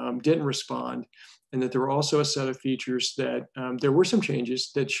didn't respond. And that there were also a set of features that there were some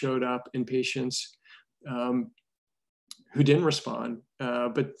changes that showed up in patients who didn't respond,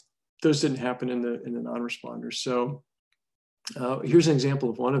 but those didn't happen in the non-responders. So here's an example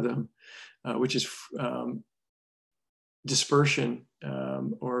of one of them, which is dispersion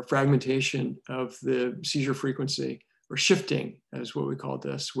or fragmentation of the seizure frequency, or shifting is what we call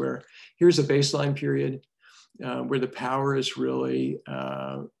this, where here's a baseline period where the power is really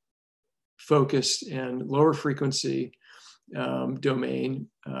focused in lower frequency domain.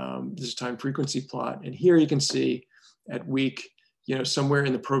 This is time frequency plot. And here you can see at week, somewhere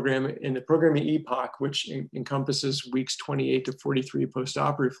in the programming epoch, which encompasses weeks 28 to 43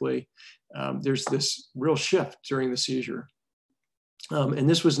 postoperatively, there's this real shift during the seizure. And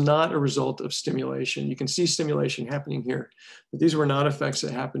this was not a result of stimulation. You can see stimulation happening here, but these were not effects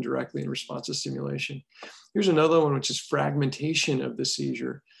that happened directly in response to stimulation. Here's another one, which is fragmentation of the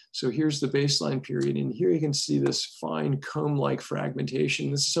seizure. So here's the baseline period, and here you can see this fine comb-like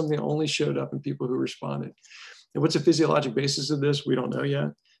fragmentation. This is something that only showed up in people who responded. And what's the physiologic basis of this? We don't know yet.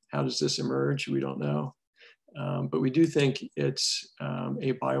 How does this emerge? We don't know. But we do think it's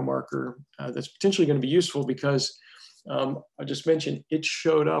a biomarker that's potentially going to be useful because I just mentioned it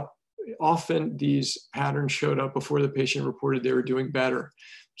showed up. Often these patterns showed up before the patient reported they were doing better.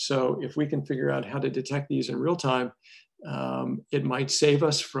 So if we can figure out how to detect these in real time, it might save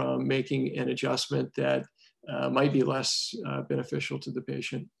us from making an adjustment that might be less beneficial to the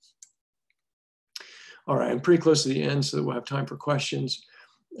patient. All right, I'm pretty close to the end, so that we'll have time for questions.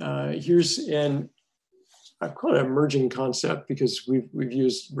 Here's an, I call it an emerging concept because we've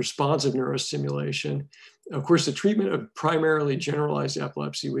used responsive neurostimulation. Of course, the treatment of primarily generalized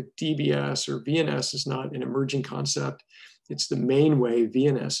epilepsy with DBS or VNS is not an emerging concept. It's the main way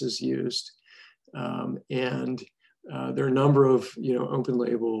VNS is used. There are a number of open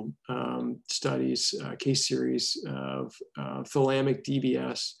label studies, case series of thalamic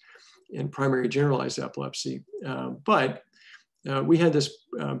DBS and primary generalized epilepsy. But we had this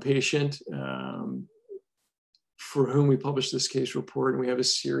patient for whom we published this case report, and we have a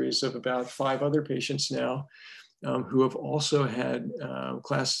series of about 5 other patients now who have also had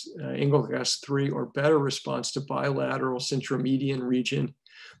Engle class 3 or better response to bilateral centromedian region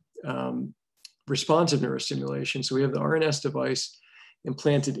responsive neurostimulation. So we have the RNS device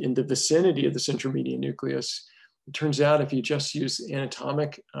implanted in the vicinity of the centromedian nucleus. It turns out if you just use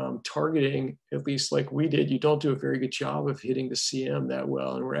anatomic targeting, at least like we did, you don't do a very good job of hitting the CM that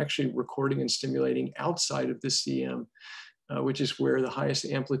well. And we're actually recording and stimulating outside of the CM, which is where the highest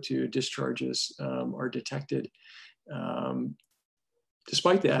amplitude discharges are detected.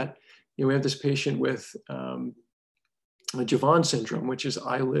 Despite that, we have this patient with Javon syndrome, which is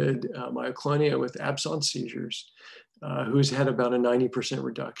eyelid myoclonia with absence seizures, who's had about a 90%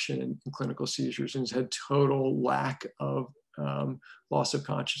 reduction in clinical seizures and has had total lack of loss of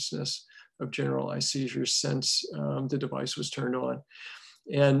consciousness of generalized seizures since the device was turned on.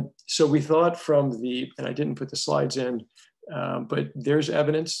 And so we thought from the, and I didn't put the slides in, but there's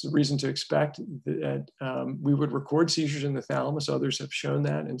evidence, reason to expect that we would record seizures in the thalamus. Others have shown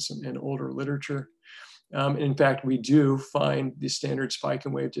that in older literature. In fact, we do find the standard spike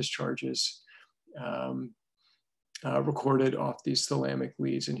and wave discharges recorded off these thalamic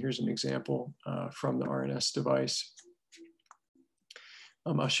leads. And here's an example from the RNS device.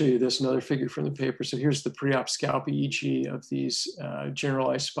 I'll show you this, another figure from the paper. So here's the pre-op scalp EEG of these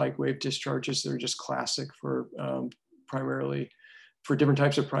generalized spike wave discharges that are just classic for primarily for different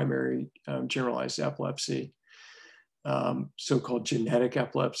types of primary generalized epilepsy. So-called genetic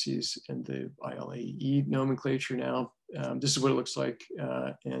epilepsies and the ILAE nomenclature now. This is what it looks like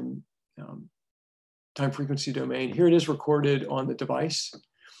in time frequency domain. Here it is recorded on the device.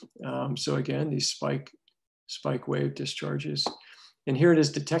 So again, these spike wave discharges. And here it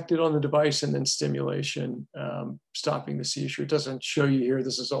is detected on the device and then stimulation, stopping the seizure. It doesn't show you here,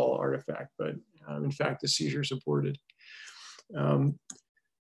 this is all artifact, but in fact, the seizure is aborted.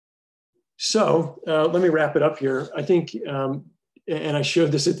 So let me wrap it up here. I think, and I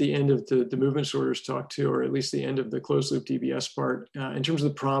showed this at the end of the movement disorders talk too, or at least the end of the closed loop DBS part, in terms of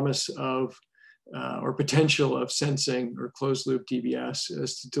the promise of, or potential of sensing or closed loop DBS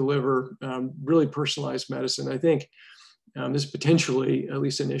is to deliver really personalized medicine. I think this is potentially, at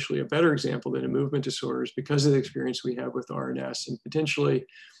least initially, a better example than in movement disorders because of the experience we have with RNS and potentially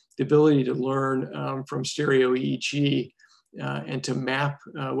the ability to learn from stereo EEG and to map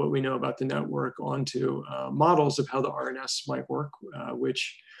what we know about the network onto models of how the RNS might work,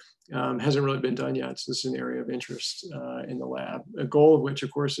 which hasn't really been done yet. So this is an area of interest in the lab, a goal of which,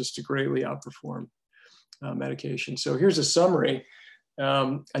 of course, is to greatly outperform medication. So here's a summary.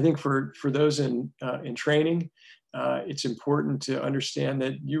 I think for those in training, it's important to understand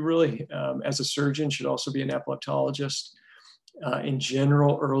that you really, as a surgeon, should also be an epileptologist. In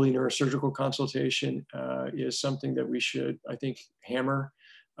general, early neurosurgical consultation is something that we should, I think, hammer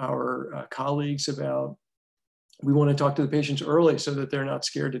our colleagues about. We want to talk to the patients early so that they're not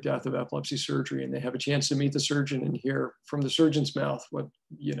scared to death of epilepsy surgery, and they have a chance to meet the surgeon and hear from the surgeon's mouth what,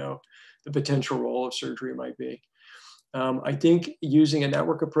 you know, the potential role of surgery might be. I think using a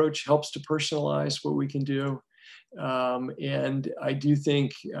network approach helps to personalize what we can do. And I do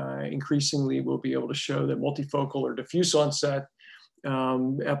think increasingly we'll be able to show that multifocal or diffuse onset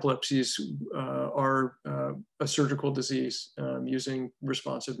epilepsies are a surgical disease using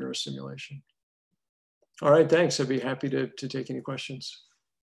responsive neurostimulation. All right, thanks. I'd be happy to take any questions.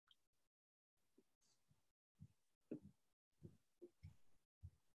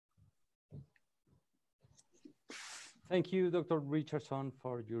 Thank you, Dr. Richardson,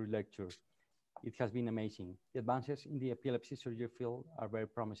 for your lecture. It has been amazing. The advances in the epilepsy surgery field are very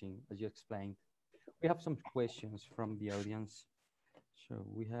promising, as you explained. We have some questions from the audience. So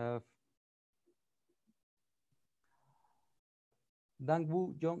we have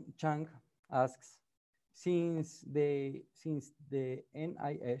Dangwu Chang asks, since the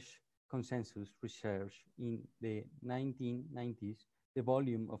NIH consensus research in the 1990s, the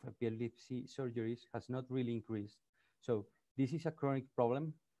volume of epilepsy surgeries has not really increased. So this is a chronic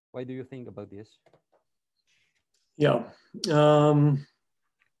problem. What do you think about this? Yeah,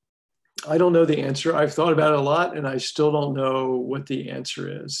 I don't know the answer. I've thought about it a lot, and I still don't know what the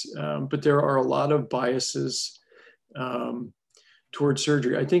answer is. But there are a lot of biases towards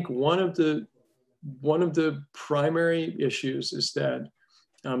surgery. I think one of the primary issues is that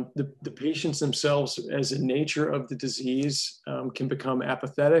the patients themselves, as a nature of the disease, can become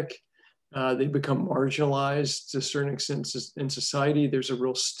apathetic. They become marginalized to a certain extent in society. There's a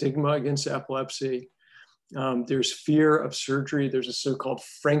real stigma against epilepsy. There's fear of surgery. There's a so-called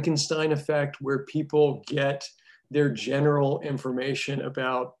Frankenstein effect, where people get their general information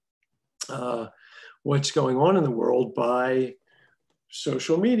about what's going on in the world by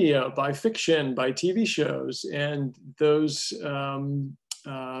social media, by fiction, by TV shows. And those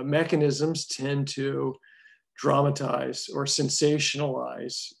mechanisms tend to dramatize or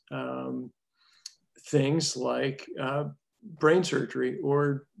sensationalize things like brain surgery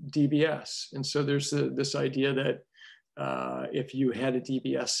or DBS. And so there's this idea that if you had a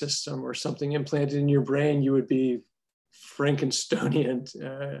DBS system or something implanted in your brain, you would be Frankensteinian.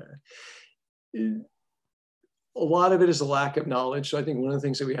 A lot of it is a lack of knowledge. So I think one of the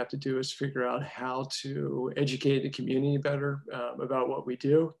things that we have to do is figure out how to educate the community better about what we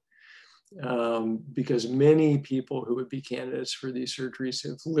do. Because many people who would be candidates for these surgeries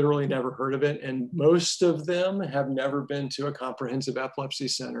have literally never heard of it. And most of them have never been to a comprehensive epilepsy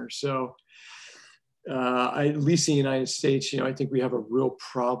center. So at least in the United States, I think we have a real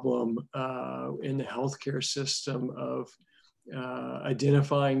problem in the healthcare system of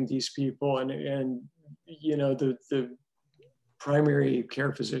identifying these people, and the primary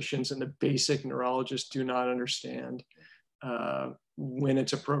care physicians and the basic neurologists do not understand when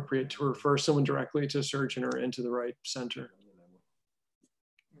it's appropriate to refer someone directly to a surgeon or into the right center.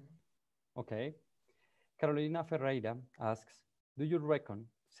 Okay. Carolina Ferreira asks, do you reckon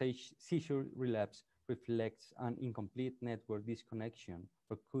seizure relapse reflects an incomplete network disconnection,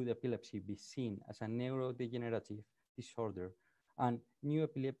 or could epilepsy be seen as a neurodegenerative disorder and new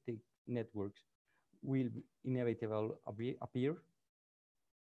epileptic networks will inevitably appear?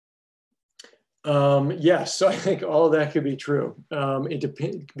 Yes, so I think all of that could be true. It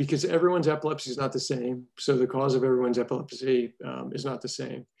depends, because everyone's epilepsy is not the same. So the cause of everyone's epilepsy is not the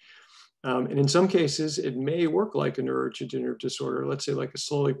same. And in some cases, it may work like a neurodegenerative disorder, let's say like a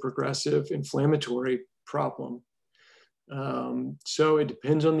slowly progressive inflammatory problem. So it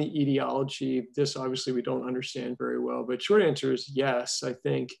depends on the etiology. This obviously we don't understand very well, but short answer is yes, I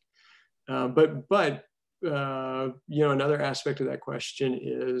think. But another aspect of that question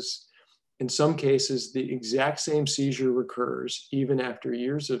is, in some cases, the exact same seizure recurs even after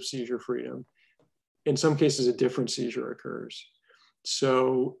years of seizure freedom. In some cases, a different seizure occurs.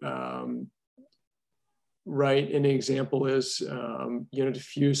 So, right, an example is,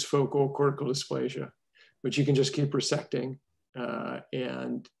 diffuse focal cortical dysplasia, which you can just keep resecting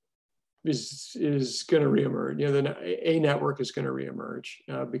and is going to reemerge. A network is going to reemerge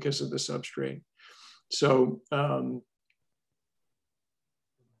because of the substrate. So,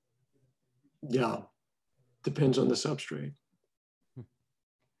 yeah, depends on the substrate.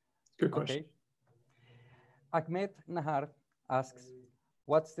 Good question. Okay. Ahmed Nahar asks,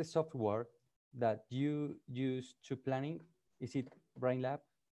 what's the software that you use to planning? Is it BrainLab?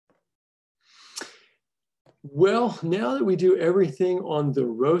 Well, now that we do everything on the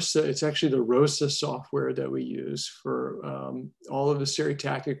ROSA, it's actually the ROSA software that we use for all of the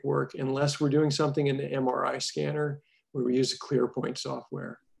stereotactic work, unless we're doing something in the MRI scanner where we use the ClearPoint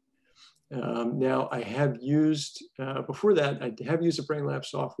software. Now, I have used, before that, I have used the BrainLab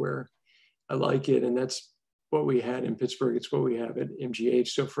software. I like it, and that's what we had in Pittsburgh. It's what we have at MGH.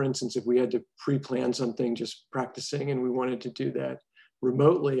 So for instance, if we had to pre-plan something, just practicing, and we wanted to do that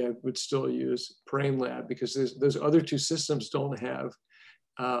remotely, I would still use BrainLab, because those other two systems don't have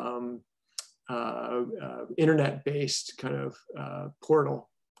internet-based kind of portal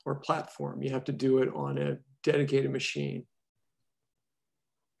or platform. You have to do it on a dedicated machine.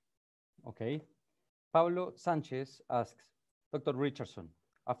 Okay. Pablo Sanchez asks, Dr. Richardson,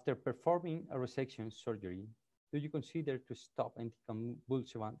 after performing a resection surgery, do you consider to stop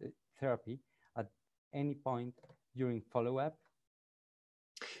anticonvulsivant therapy at any point during follow-up?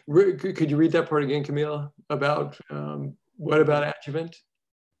 Could you read that part again, Camila? About what about adjuvant?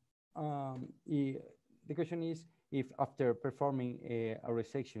 The question is, if after performing a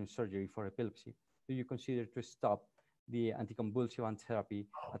resection surgery for epilepsy, do you consider to stop the anticonvulsivant therapy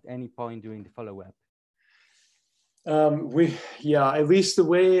at any point during the follow-up? At least the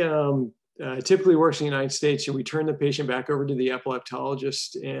way it typically works in the United States, we turn the patient back over to the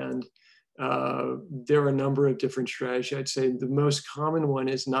epileptologist, and there are a number of different strategies. I'd say the most common one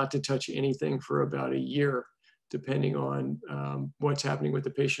is not to touch anything for about a year, depending on what's happening with the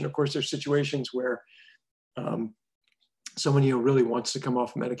patient. Of course, there's situations where someone really wants to come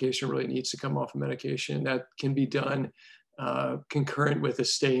off medication, really needs to come off medication. That can be done concurrent with a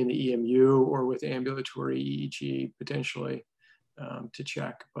stay in the EMU or with ambulatory EEG potentially to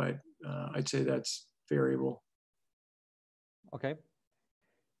check. But I'd say that's variable. Okay.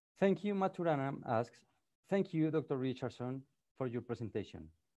 Thank you. Maturana asks, thank you, Dr. Richardson, for your presentation.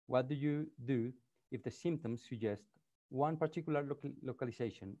 What do you do if the symptoms suggest one particular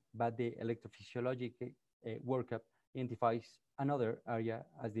localization, but the electrophysiologic workup identifies another area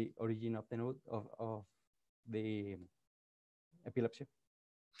as the origin of the node of the epilepsy?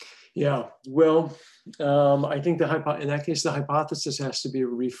 Yeah, well, I think in that case, the hypothesis has to be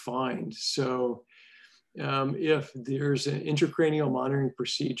refined. So if there's an intracranial monitoring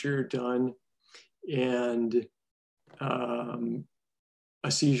procedure done and a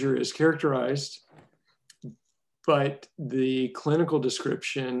seizure is characterized, but the clinical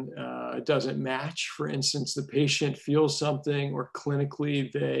description doesn't match. For instance, the patient feels something, or clinically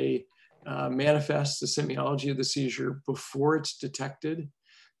they manifest the semiology of the seizure before it's detected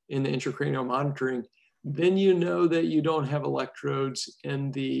in the intracranial monitoring, then you know that you don't have electrodes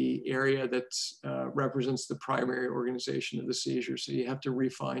in the area that represents the primary organization of the seizure. So you have to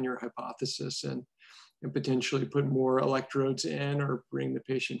refine your hypothesis and potentially put more electrodes in, or bring the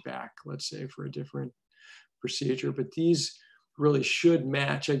patient back, let's say, for a different procedure. But these really should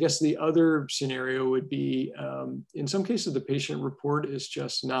match. I guess the other scenario would be, in some cases, the patient report is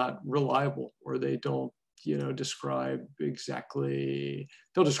just not reliable, or they don't, describe exactly,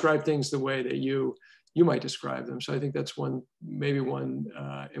 they'll describe things the way that you might describe them. So I think that's maybe one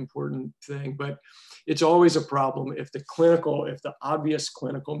important thing. But it's always a problem if the obvious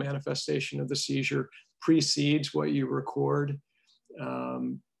clinical manifestation of the seizure precedes what you record,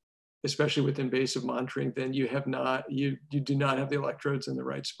 especially with invasive monitoring, then you do not have the electrodes in the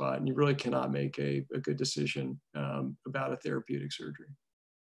right spot, and you really cannot make a good decision about a therapeutic surgery.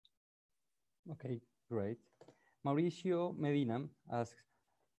 Okay, great. Mauricio Medina asks,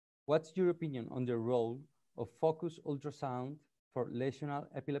 what's your opinion on the role of focused ultrasound for lesional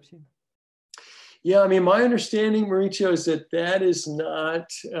epilepsy? Yeah, I mean, my understanding, Mauricio, is that is not,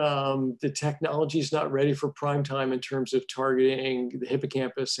 the technology is not ready for prime time in terms of targeting the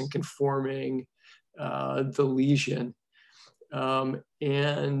hippocampus and conforming the lesion.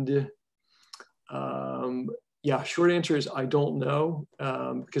 Yeah, short answer is I don't know,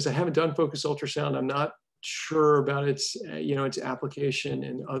 because I haven't done focused ultrasound. I'm not sure about its application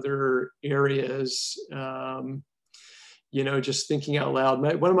in other areas. Just thinking out loud,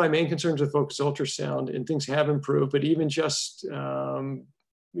 one of my main concerns with focused ultrasound, and things have improved, but even just,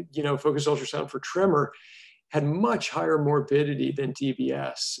 focused ultrasound for tremor had much higher morbidity than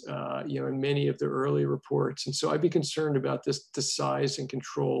DBS, in many of the early reports. And so I'd be concerned about the size and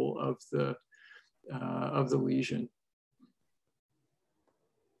control of the lesion.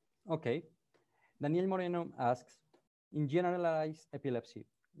 Okay. Daniel Moreno asks, in generalized epilepsy,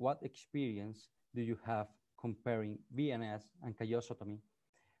 what experience do you have comparing VNS and callosotomy?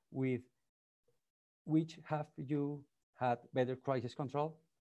 With which have you had better crisis control?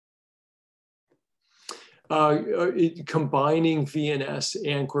 Combining VNS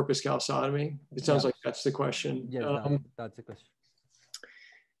and corpus callosotomy. It sounds like that's the question. Yeah, that's the question.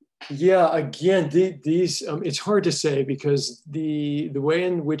 Yeah, again, these it's hard to say because the way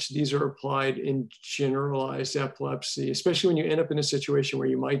in which these are applied in generalized epilepsy, especially when you end up in a situation where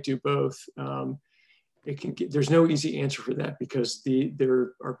you might do both, there's no easy answer for that because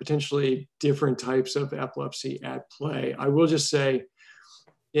there are potentially different types of epilepsy at play. I will just say,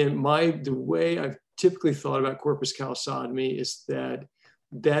 the way I've typically thought about corpus callosotomy is that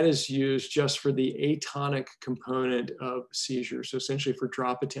is used just for the atonic component of seizures, so essentially for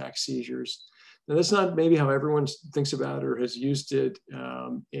drop attack seizures. Now, that's not maybe how everyone thinks about it or has used it,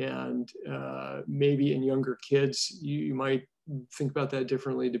 and maybe in younger kids, you might think about that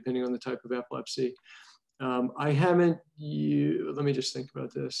differently depending on the type of epilepsy. I haven't, let me just think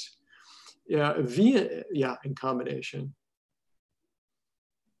about this. Yeah, in combination.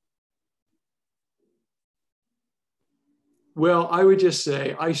 Well, I would just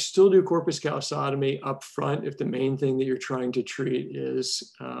say I still do corpus callosotomy up front if the main thing that you're trying to treat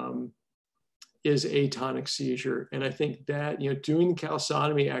is atonic seizure. And I think that, doing the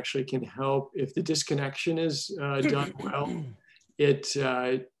callosotomy actually can help if the disconnection is done well.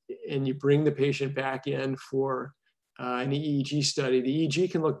 And you bring the patient back in for an EEG study. The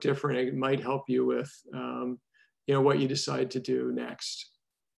EEG can look different. It might help you with, what you decide to do next.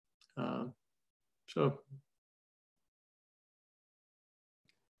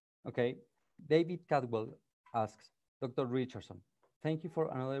 Okay, David Cadwell asks, Dr. Richardson, thank you for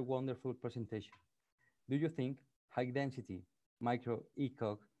another wonderful presentation. Do you think high-density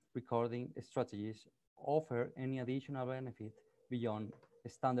micro-ECOG recording strategies offer any additional benefit beyond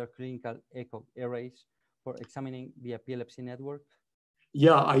standard clinical ECOG arrays for examining the epilepsy network?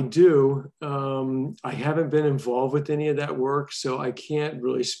 Yeah, I do. I haven't been involved with any of that work, so I can't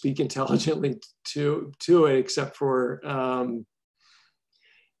really speak intelligently to it, except for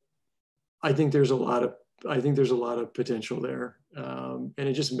I think there's a lot of potential there, and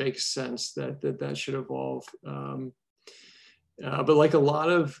it just makes sense that should evolve. But like a lot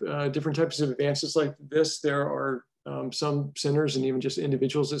of different types of advances like this, there are some centers and even just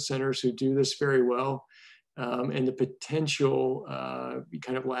individuals at centers who do this very well, and the potential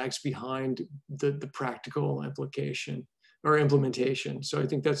kind of lags behind the practical application or implementation. So I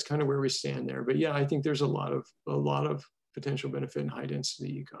think that's kind of where we stand there. But yeah, I think there's a lot of potential benefit in high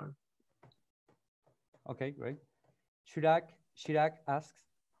density ECOG. Okay, great. Chirac asks,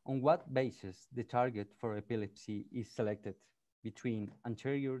 on what basis the target for epilepsy is selected between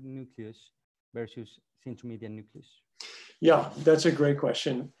anterior nucleus versus centromedian nucleus? Yeah, that's a great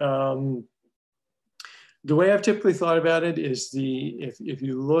question. The way I've typically thought about it is if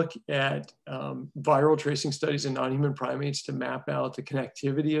you look at viral tracing studies in non-human primates to map out the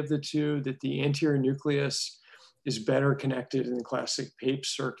connectivity of the two, that the anterior nucleus is better connected in the classic PAPE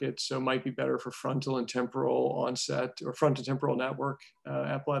circuit, so it might be better for frontal and temporal onset or frontotemporal network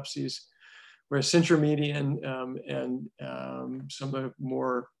epilepsies, whereas centromedian and some of the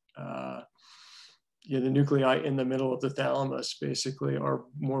more, the nuclei in the middle of the thalamus basically are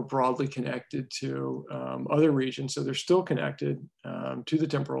more broadly connected to other regions. So they're still connected to the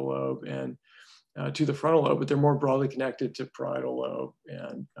temporal lobe and to the frontal lobe, but they're more broadly connected to parietal lobe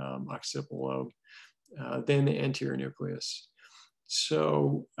and occipital lobe than the anterior nucleus.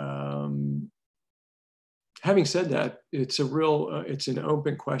 So having said that, it's an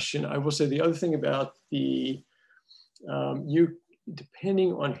open question. I will say the other thing about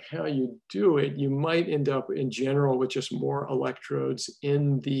depending on how you do it, you might end up in general with just more electrodes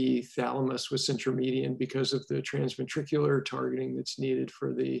in the thalamus with centromedian because of the transventricular targeting that's needed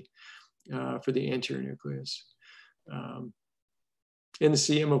for the anterior nucleus. And the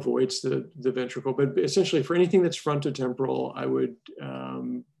CM avoids the ventricle, but essentially for anything that's frontotemporal, I would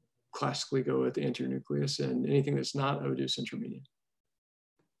classically go with the anterior nucleus, and anything that's not, I would do centromedian.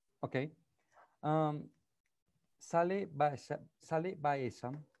 Okay. Saleh Baeza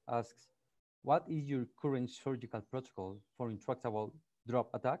asks, what is your current surgical protocol for intractable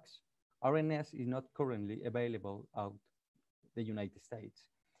drop attacks? RNS is not currently available out the United States.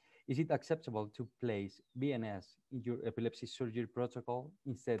 Is it acceptable to place VNS in your epilepsy surgery protocol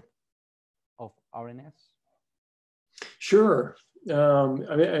instead of RNS? Sure.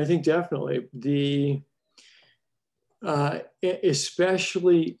 I think definitely.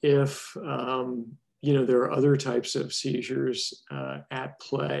 Especially if there are other types of seizures at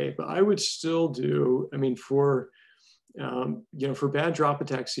play, but I would still do. For bad drop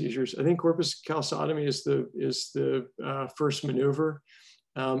attack seizures, I think corpus callosotomy is the first maneuver.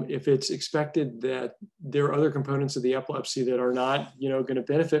 If it's expected that there are other components of the epilepsy that are not, going to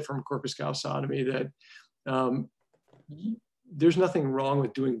benefit from corpus callosotomy, that There's nothing wrong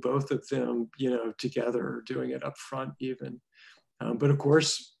with doing both of them, together, or doing it up front even. But of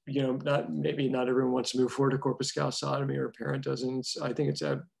course, maybe not everyone wants to move forward to corpus callosotomy, or a parent doesn't. I think it's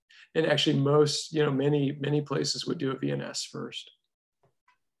and actually most, many places would do a VNS first.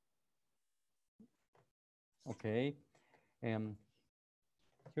 Okay.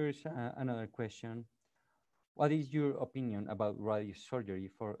 Here's another question. What is your opinion about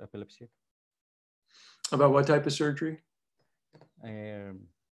radiosurgery for epilepsy? About what type of surgery?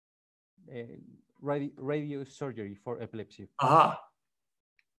 Radiosurgery for epilepsy. Aha.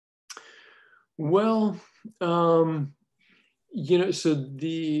 Well, so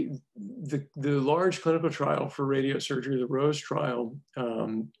the large clinical trial for radiosurgery, the ROSE trial,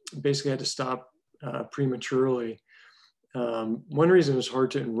 basically had to stop prematurely. One reason it was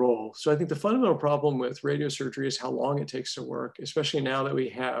hard to enroll. So I think the fundamental problem with radiosurgery is how long it takes to work, especially now that we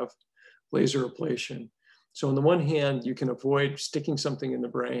have laser ablation. So on the one hand, you can avoid sticking something in the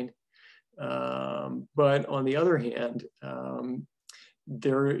brain. But on the other hand,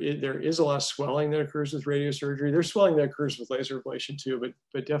 there is a lot of swelling that occurs with radiosurgery. There's swelling that occurs with laser ablation too,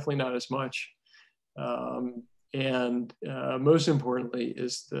 but definitely not as much. And most importantly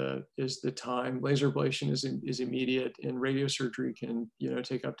is the time. Laser ablation is immediate, and radiosurgery can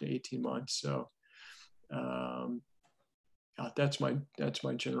take up to 18 months. So that's my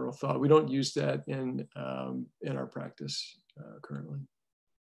general thought. We don't use that in our practice currently.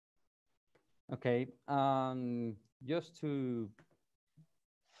 Okay, just to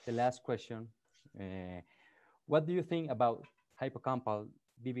the last question, what do you think about hippocampal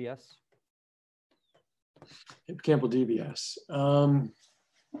DBS? Hippocampal DBS.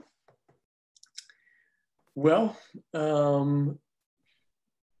 Well,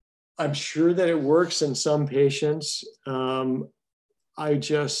 I'm sure that it works in some patients. I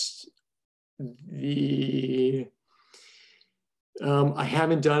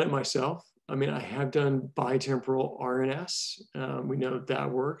haven't done it myself. I mean, I have done bitemporal RNS. We know that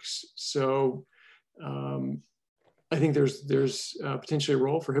works. So I think there's potentially a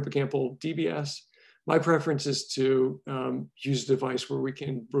role for hippocampal DBS. My preference is to use a device where we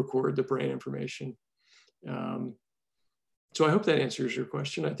can record the brain information. So I hope that answers your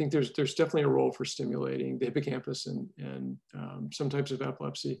question. I think there's definitely a role for stimulating the hippocampus and some types of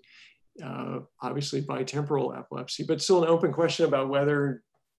epilepsy. Obviously bitemporal epilepsy, but still an open question about whether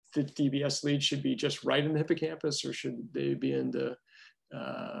the DBS lead should be just right in the hippocampus, or should they be in the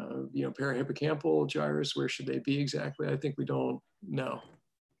parahippocampal gyrus? Where should they be exactly? I think we don't know.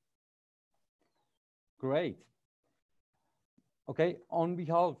 Great. Okay, on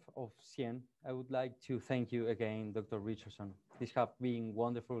behalf of CIEN, I would like to thank you again, Dr. Richardson. These have been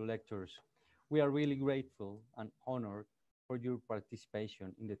wonderful lectures. We are really grateful and honored for your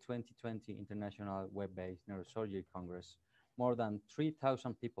participation in the 2020 International Web-Based Neurosurgery Congress. More than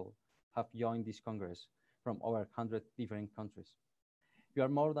 3,000 people have joined this Congress from over 100 different countries. You are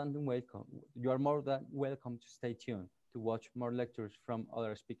more than welcome. You are more than welcome to stay tuned to watch more lectures from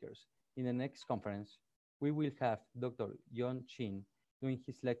other speakers. In the next conference, we will have Dr. John Chin doing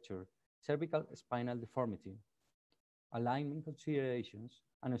his lecture, Cervical Spinal Deformity, Alignment Considerations,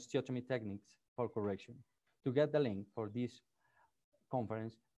 and Osteotomy Techniques for Correction. To get the link for this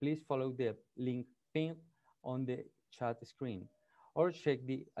conference, please follow the link pinned on the chat screen or check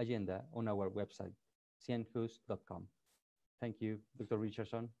the agenda on our website, cienhus.com. Thank you, Dr.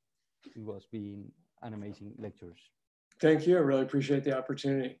 Richardson. It was been an amazing lecture. Thank you. I really appreciate the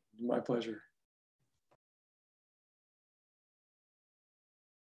opportunity. My pleasure.